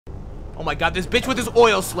Oh my god, this bitch with his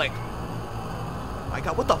oil slick. Oh my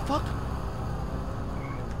god, what the fuck?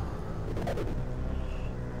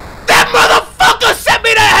 That motherfucker sent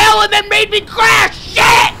me to hell and then made me crash!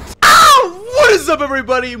 Shit! Oh, what is up,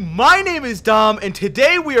 everybody? My name is Dom, and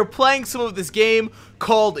today we are playing some of this game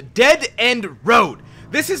called Dead End Road.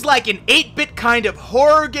 This is like an 8-bit kind of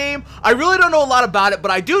horror game. I really don't know a lot about it,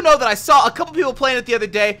 but I do know that I saw a couple people playing it the other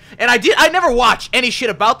day, and I never watch any shit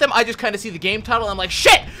about them. I just kind of see the game title, and I'm like,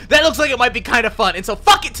 shit, that looks like it might be kind of fun. And so,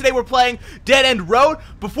 fuck it, today we're playing Dead End Road.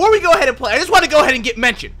 Before we go ahead and play, I just want to go ahead and get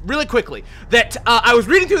mentioned, really quickly, that I was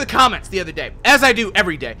reading through the comments the other day, as I do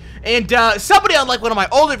every day, and somebody on like one of my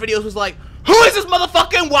older videos was like, who is this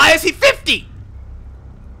motherfucker and why is he 50?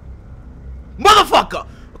 Motherfucker!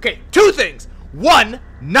 Okay, two things. One,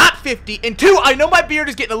 not 50, and two, I know my beard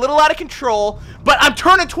is getting a little out of control, but I'm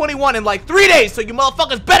turning 21 in like 3 days, so you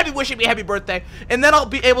motherfuckers better be wishing me happy birthday, and then I'll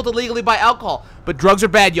be able to legally buy alcohol. But drugs are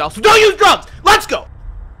bad, y'all, so don't use drugs! Let's go!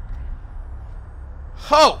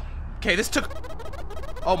 Oh, okay, this took...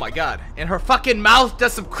 Oh my god, and her fucking mouth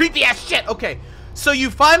does some creepy ass shit. Okay, so you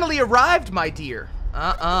finally arrived, my dear.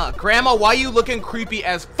 Grandma, why are you looking creepy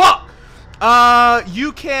as fuck?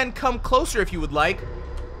 You can come closer if you would like.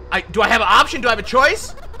 Do I have an option? Do I have a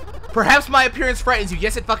choice? Perhaps my appearance frightens you.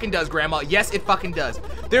 Yes, it fucking does, Grandma. Yes, it fucking does.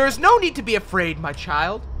 There is no need to be afraid, my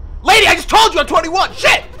child. Lady, I just told you I'm 21.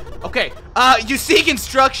 Shit! Okay, you seek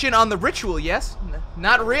instruction on the ritual, yes?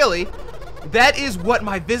 Not really. That is what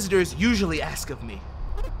my visitors usually ask of me. ...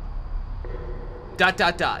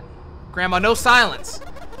 Grandma, no silence.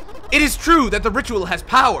 It is true that the ritual has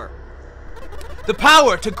power. The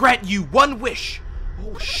power to grant you one wish.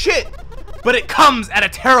 Oh, shit. But it comes at a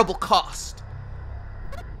terrible cost. ...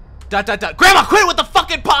 Grandma, quit with the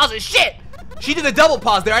fucking pauses, shit! She did a double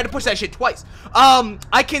pause there, I had to push that shit twice.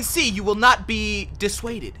 I can see you will not be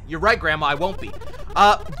dissuaded. You're right, Grandma, I won't be.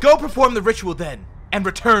 Go perform the ritual then, and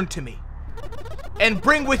return to me. And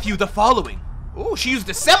bring with you the following. Ooh, she used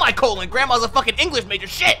a semicolon. Grandma's a fucking English major,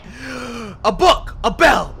 shit! A book, a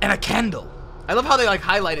bell, and a candle. I love how they like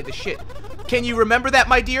highlighted the shit. Can you remember that,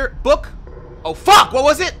 my dear? Book? Oh, fuck, what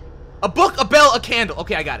was it? A book, a bell, a candle.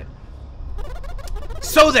 Okay, I got it.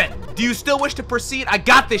 So then, do you still wish to proceed? I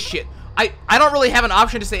got this shit. I don't really have an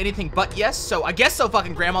option to say anything but yes, so I guess so,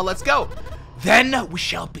 fucking Grandma, let's go. Then we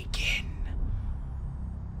shall begin.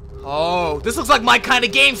 Oh, this looks like my kind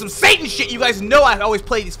of game, some Satan shit. You guys know I always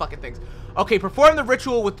play these fucking things. Okay, perform the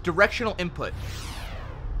ritual with directional input.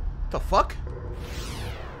 The fuck?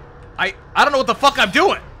 I don't know what the fuck I'm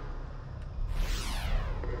doing.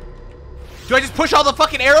 Do I just push all the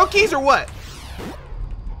fucking arrow keys or what?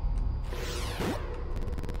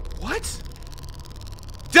 What?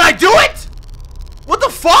 Did I do it? What the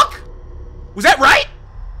fuck? Was that right?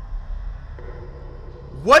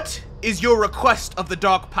 What is your request of the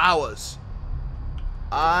dark powers?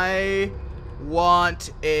 I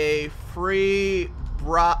want a free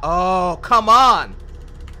Oh, come on.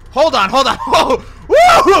 Hold on. Whoa!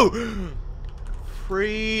 Woo!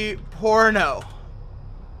 Free porno.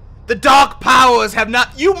 The dark powers have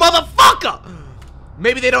not... You motherfucker!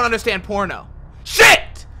 Maybe they don't understand porno.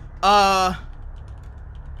 Shit! Oh,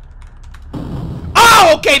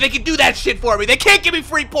 okay, they can do that shit for me. They can't give me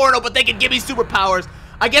free porno, but they can give me superpowers.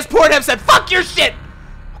 I guess Pornhub said, fuck your shit!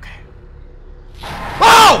 Okay.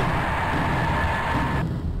 Oh!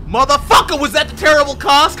 Motherfucker, was that the terrible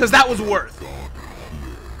cost? Because that was worth.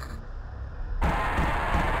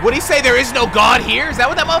 What'd he say? There is no God here? Is that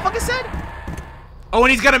what that motherfucker said? Oh,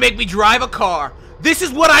 and he's gonna make me drive a car. This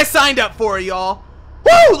is what I signed up for, y'all.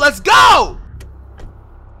 Woo! Let's go!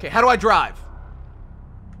 Okay, how do I drive?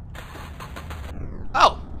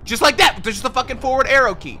 Oh, just like that. There's just a fucking forward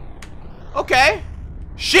arrow key. Okay.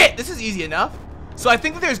 Shit, this is easy enough. So I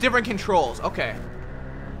think that there's different controls. Okay.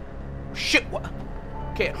 Shit, what?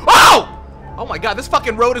 Okay. Oh! Oh my god, this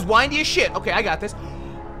fucking road is windy as shit. Okay, I got this.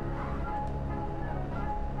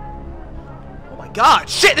 Oh my god.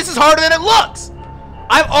 Shit, this is harder than it looks.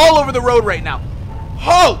 I'm all over the road right now.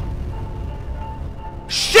 Oh!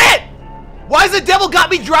 Shit! Why has the devil got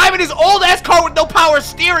me driving his old-ass car with no power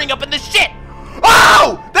steering up in this shit?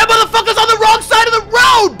 Oh! That motherfucker's on the wrong side of the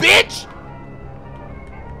road, bitch!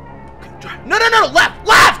 Okay, no,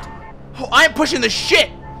 left! Oh, I am pushing the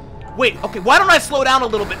shit. Wait, okay, why don't I slow down a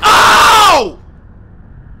little bit? Oh!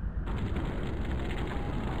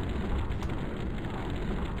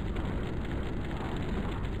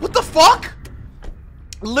 What the fuck?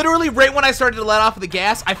 Literally right when I started to let off of the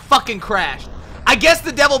gas, I fucking crashed. I guess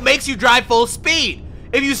the devil makes you drive full speed.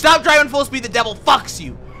 If you stop driving full speed, the devil fucks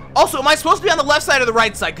you. Also, am I supposed to be on the left side or the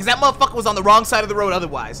right side? Because that motherfucker was on the wrong side of the road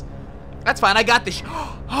otherwise. That's fine, I got this.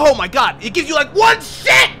 Oh my god, it gives you like one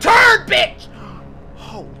shit turn! turn, bitch!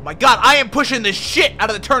 Oh my god, I am pushing the shit out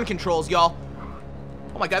of the turn controls, y'all.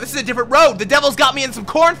 Oh my god, this is a different road. The devil's got me in some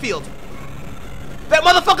cornfields. That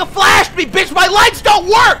motherfucker flashed me, bitch! My lights don't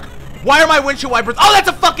work! Why are my windshield wipers? Oh, that's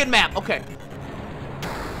a fucking map! Okay.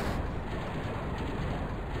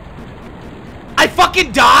 I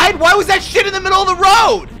fucking died? Why was that shit in the middle of the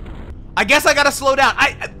road? I guess I gotta slow down.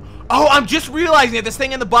 Oh, I'm just realizing that this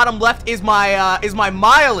thing in the bottom left is my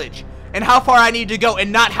mileage and how far I need to go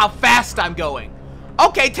and not how fast I'm going.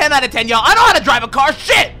 Okay, 10 out of 10, y'all. I know how to drive a car.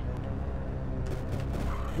 Shit!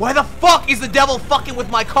 Why the fuck is the devil fucking with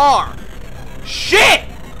my car? Shit!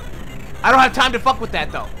 I don't have time to fuck with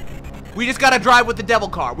that, though. We just gotta drive with the devil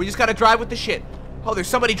car. We just gotta drive with the shit. Oh, there's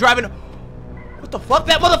somebody driving. What the fuck?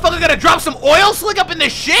 That motherfucker gonna drop some oil slick up in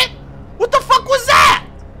this shit? What the fuck was that?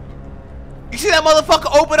 You see that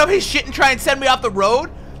motherfucker open up his shit and try and send me off the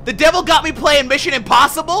road? The devil got me playing Mission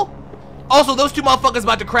Impossible. Also, those two motherfuckers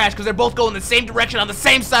about to crash because they're both going the same direction on the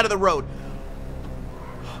same side of the road.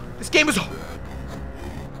 This game is...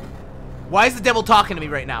 Why is the devil talking to me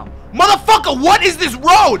right now? Motherfucker, what is this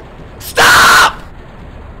road? Stop!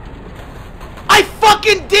 I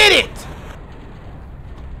fucking did it!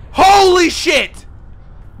 Holy shit!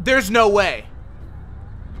 There's no way.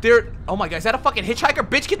 Oh my god, is that a fucking hitchhiker?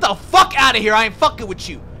 Bitch, get the fuck out of here. I ain't fucking with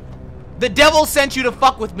you. The devil sent you to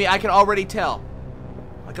fuck with me, I can already tell.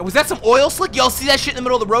 Oh my god, was that some oil slick? Y'all see that shit in the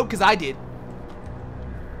middle of the road? Because I did.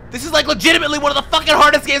 This is like legitimately one of the fucking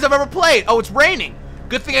hardest games I've ever played. Oh, it's raining.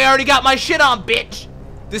 Good thing I already got my shit on, bitch.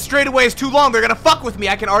 This straightaway is too long. They're gonna fuck with me,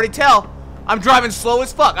 I can already tell. I'm driving slow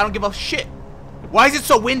as fuck. I don't give a shit. Why is it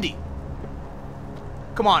so windy?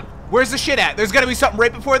 Come on. Where's the shit at? There's gonna be something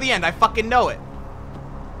right before the end. I fucking know it.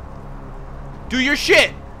 Do your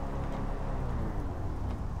shit.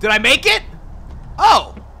 Did I make it?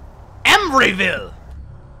 Oh. Embryville.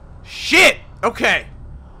 Shit. Okay.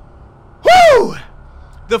 Woo!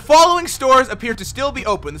 The following stores appear to still be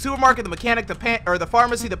open. The supermarket, the mechanic, the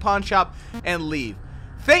pharmacy, the pawn shop, and leave.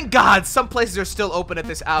 Thank God some places are still open at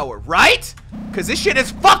this hour, right? Because this shit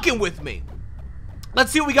is fucking with me.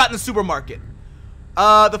 Let's see what we got in the supermarket.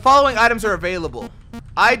 The following items are available.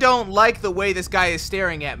 I don't like the way this guy is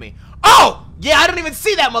staring at me. Oh! Yeah, I didn't even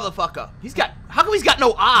see that motherfucker. How come he's got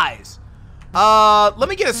no eyes? Let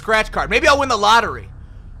me get a scratch card. Maybe I'll win the lottery.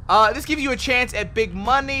 This gives you a chance at big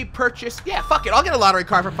money purchase. Yeah, fuck it. I'll get a lottery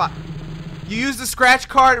card for 5. You use the scratch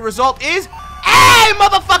card. The result is, hey,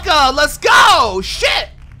 motherfucker, let's go. Shit.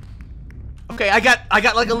 Okay, I got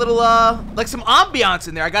like a little, like some ambiance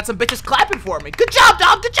in there. I got some bitches clapping for me. Good job,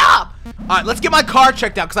 Dom. Good job. All right, let's get my car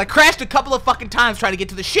checked out because I crashed a couple of fucking times trying to get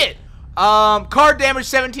to the shit. Car damage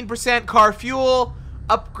 17%. Car fuel.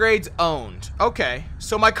 Upgrades owned. Okay,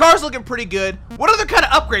 so my car's looking pretty good. What other kind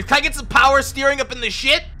of upgrades? Can I get some power steering up in the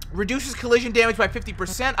shit? Reduces collision damage by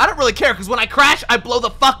 50%. I don't really care because when I crash, I blow the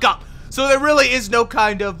fuck up. So there really is no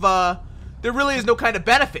kind of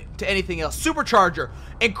benefit to anything else. Supercharger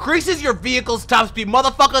increases your vehicle's top speed.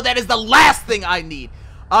 Motherfucker, that is the last thing I need.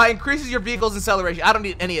 Increases your vehicle's acceleration. I don't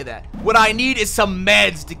need any of that. What I need is some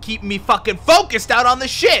meds to keep me fucking focused out on the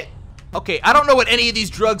shit. Okay, I don't know what any of these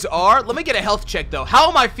drugs are. Let me get a health check though. How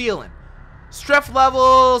am I feeling? Stress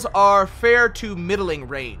levels are fair to middling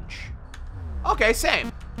range. Okay,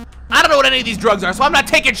 same. I don't know what any of these drugs are, so I'm not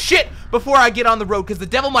taking shit before I get on the road because the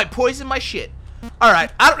devil might poison my shit.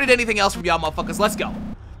 Alright, I don't need anything else from y'all motherfuckers. Let's go.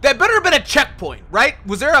 There better have been a checkpoint, right?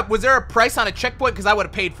 Was there a price on a checkpoint? Because I would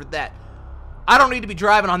have paid for that. I don't need to be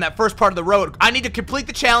driving on that first part of the road. I need to complete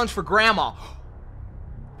the challenge for Grandma.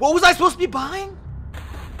 What was I supposed to be buying?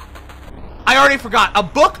 I already forgot. A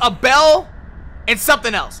book, a bell, and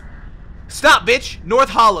something else. Stop, bitch. North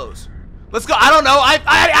Hollows. Let's go. I don't know. I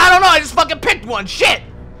don't know. I just fucking picked one. Shit.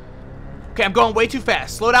 Okay, I'm going way too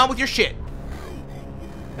fast. Slow down with your shit.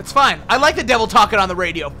 It's fine. I like the devil talking on the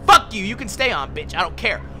radio. Fuck you. You can stay on, bitch. I don't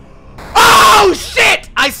care. Oh, shit.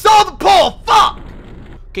 I saw the pole. Fuck.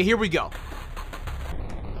 Okay, here we go.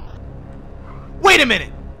 Wait a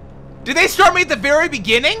minute. Did they start me at the very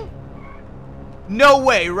beginning? No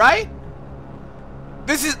way, right?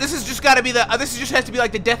 This is just gotta be the, this just has to be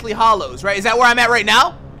like the Deathly Hollows, right? Is that where I'm at right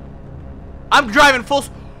now? I'm driving full,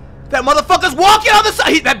 that motherfucker's walking on the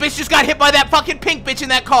side. That bitch just got hit by that fucking pink bitch in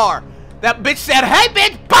that car. That bitch said, hey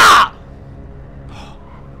bitch, bah!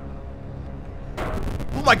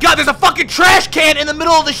 Oh my god, there's a fucking trash can in the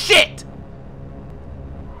middle of the shit.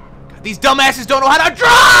 God, these dumbasses don't know how to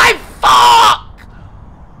drive, fuck!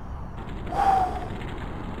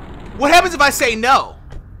 What happens if I say no?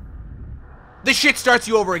 This shit starts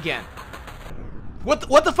you over again. What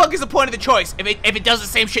the fuck is the point of the choice if it does the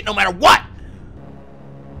same shit no matter what?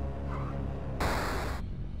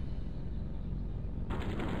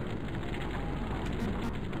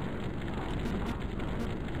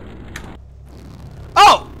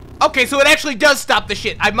 Okay, so it actually does stop the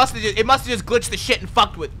shit. It must have just glitched the shit and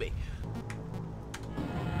fucked with me.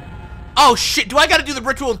 Oh shit, do I gotta do the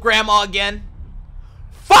ritual with Grandma again?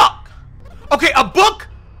 Fuck! Okay, a book?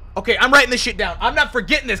 Okay, I'm writing this shit down. I'm not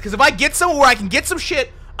forgetting this, because if I get somewhere where I can get some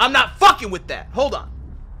shit, I'm not fucking with that. Hold on.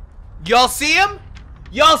 Y'all see him?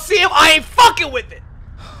 Y'all see him? I ain't fucking with it.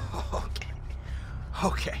 Okay.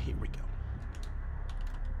 Okay, here we go.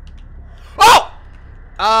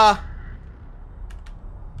 Oh!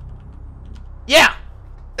 Yeah.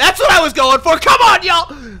 That's what I was going for. Come on,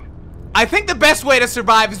 y'all! I think the best way to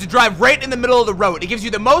survive is to drive right in the middle of the road. It gives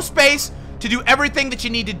you the most space to do everything that you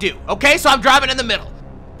need to do. Okay, so I'm driving in the middle.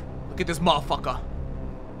 Look at this motherfucker.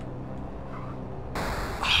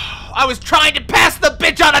 I was trying to pass the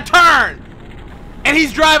bitch on a turn! And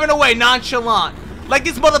he's driving away nonchalant. Like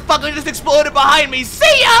this motherfucker just exploded behind me.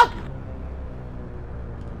 See ya!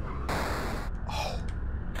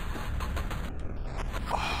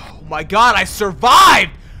 Oh my god, I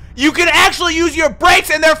survived! You can actually use your brakes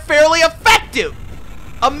and they're fairly effective!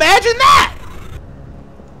 Imagine that!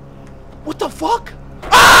 What the fuck?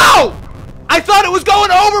 Oh! I thought it was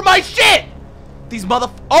going over my shit! These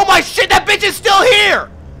oh my shit, that bitch is still here!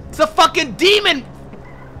 It's a fucking demon!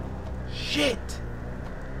 Shit.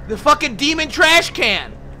 The fucking demon trash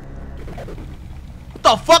can. What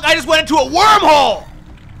the fuck? I just went into a wormhole!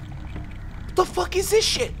 What the fuck is this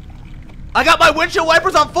shit? I got my windshield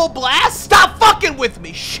wipers on full blast? Stop fucking with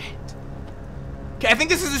me! Shit. Okay, I think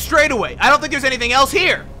this is a straightaway. I don't think there's anything else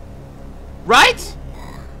here. Right?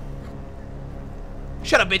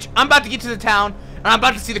 Shut up, bitch. I'm about to get to the town, and I'm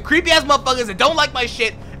about to see the creepy-ass motherfuckers that don't like my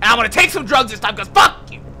shit, and I'm gonna take some drugs this time, because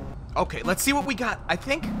fuck you! Okay, let's see what we got. I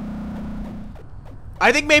think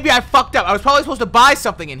maybe I fucked up. I was probably supposed to buy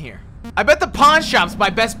something in here. I bet the pawn shop's my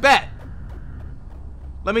best bet.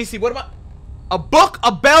 Let me see. What am I? A book,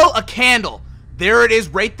 a bell, a candle. There it is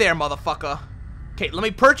right there, motherfucker. Okay, let me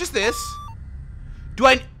purchase this.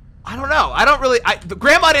 I don't know. I don't really... the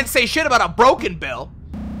grandma didn't say shit about a broken bell.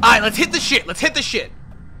 Alright, let's hit the shit. Let's hit the shit.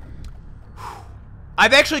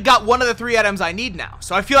 I've actually got one of the 3 items I need now.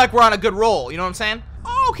 So I feel like we're on a good roll. You know what I'm saying?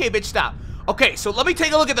 Oh, okay, bitch, stop. Okay, so let me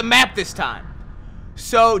take a look at the map this time.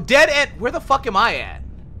 So, dead end... Where the fuck am I at?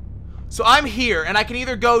 So I'm here, and I can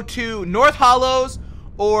either go to North Hollows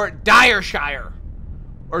or Direshire.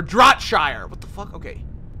 Or Drotshire. What the fuck? Okay.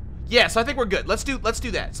 Yeah, so I think we're good. Let's do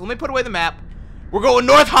that. So let me put away the map. We're going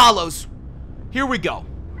North Hollows. Here we go.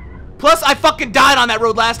 Plus, I fucking died on that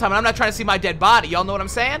road last time, and I'm not trying to see my dead body. Y'all know what I'm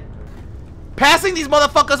saying? Passing these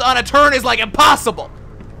motherfuckers on a turn is, like, impossible.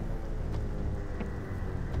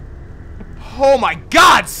 Oh, my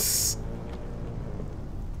God.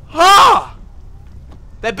 Ah!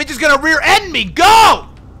 That bitch is gonna rear-end me. Go!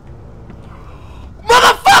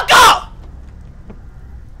 Motherfucker!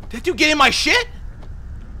 That dude get in my shit?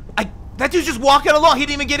 That dude's just walking along. He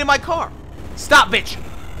didn't even get in my car. Stop, bitch.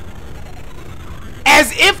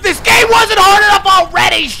 As if this game wasn't hard enough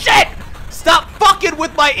already. Shit! Stop fucking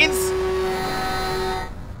with my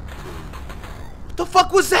What the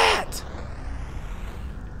fuck was that?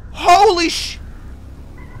 Holy sh...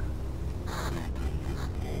 Oh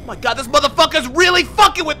my god, this motherfucker's really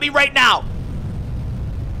fucking with me right now.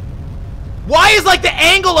 Why is, like, the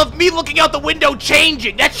angle of me looking out the window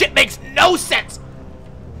changing? That shit makes no sense.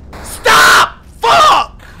 Stop!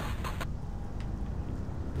 Fuck!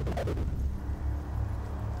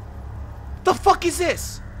 The fuck is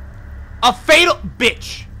this? A fatal...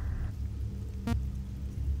 Bitch.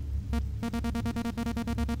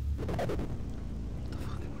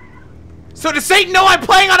 So does Satan know I'm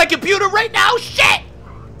playing on a computer right now? Shit!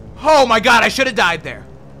 Oh my god, I should have died there.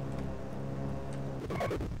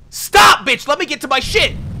 Stop, bitch! Let me get to my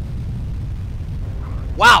shit!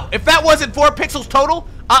 Wow, if that wasn't 4 pixels total,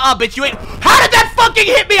 bitch, you ain't... How did that fucking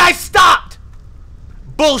hit me? I stopped!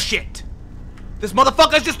 Bullshit. This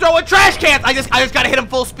motherfucker's just throwing trash cans! I just gotta hit him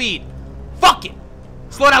full speed. Fuck it.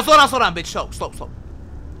 Slow down, bitch. Slow.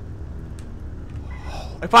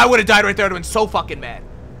 If I would've died right there, I'd have been so fucking mad.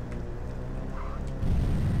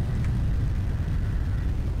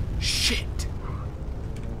 Shit.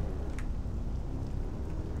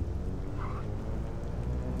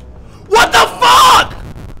 What the fuck?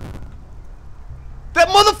 That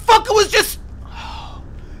motherfucker was just...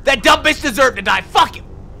 That dumb bitch deserved to die. Fuck him.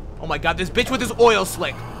 Oh my god, this bitch with his oil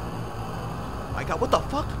slick. Oh my god, what the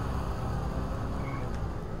fuck?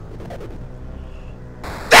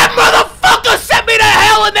 That motherfucker sent me to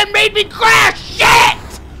hell and then made me crash. Shit.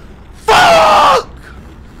 Fuck.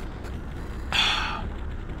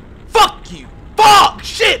 Fuck you. Fuck.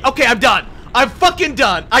 Shit. Okay, I'm done. I'm fucking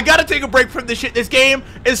done. I gotta take a break from this shit. This game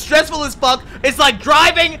is stressful as fuck. It's like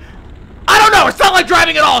driving I don't know. It's not like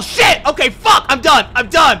driving at all. Shit. Okay, fuck. I'm done. I'm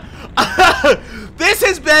done. This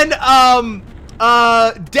has been,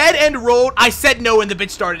 Dead End Road. I said no and the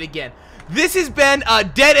bitch started again. This has been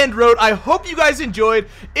Dead End Road. I hope you guys enjoyed.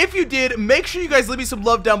 If you did, make sure you guys leave me some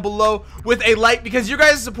love down below with a like, because your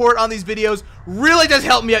guys' support on these videos really does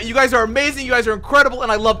help me out. You guys are amazing. You guys are incredible,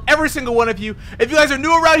 and I love every single one of you. If you guys are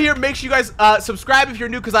new around here, make sure you guys subscribe if you're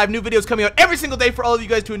new, because I have new videos coming out every single day for all of you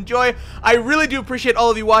guys to enjoy. I really do appreciate all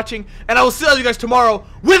of you watching, and I will see all of you guys tomorrow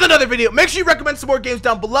with another video. Make sure you recommend some more games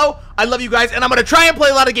down below. I love you guys, and I'm going to try and play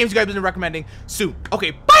a lot of games you guys have been recommending soon.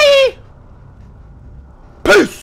 Okay, bye! Peace!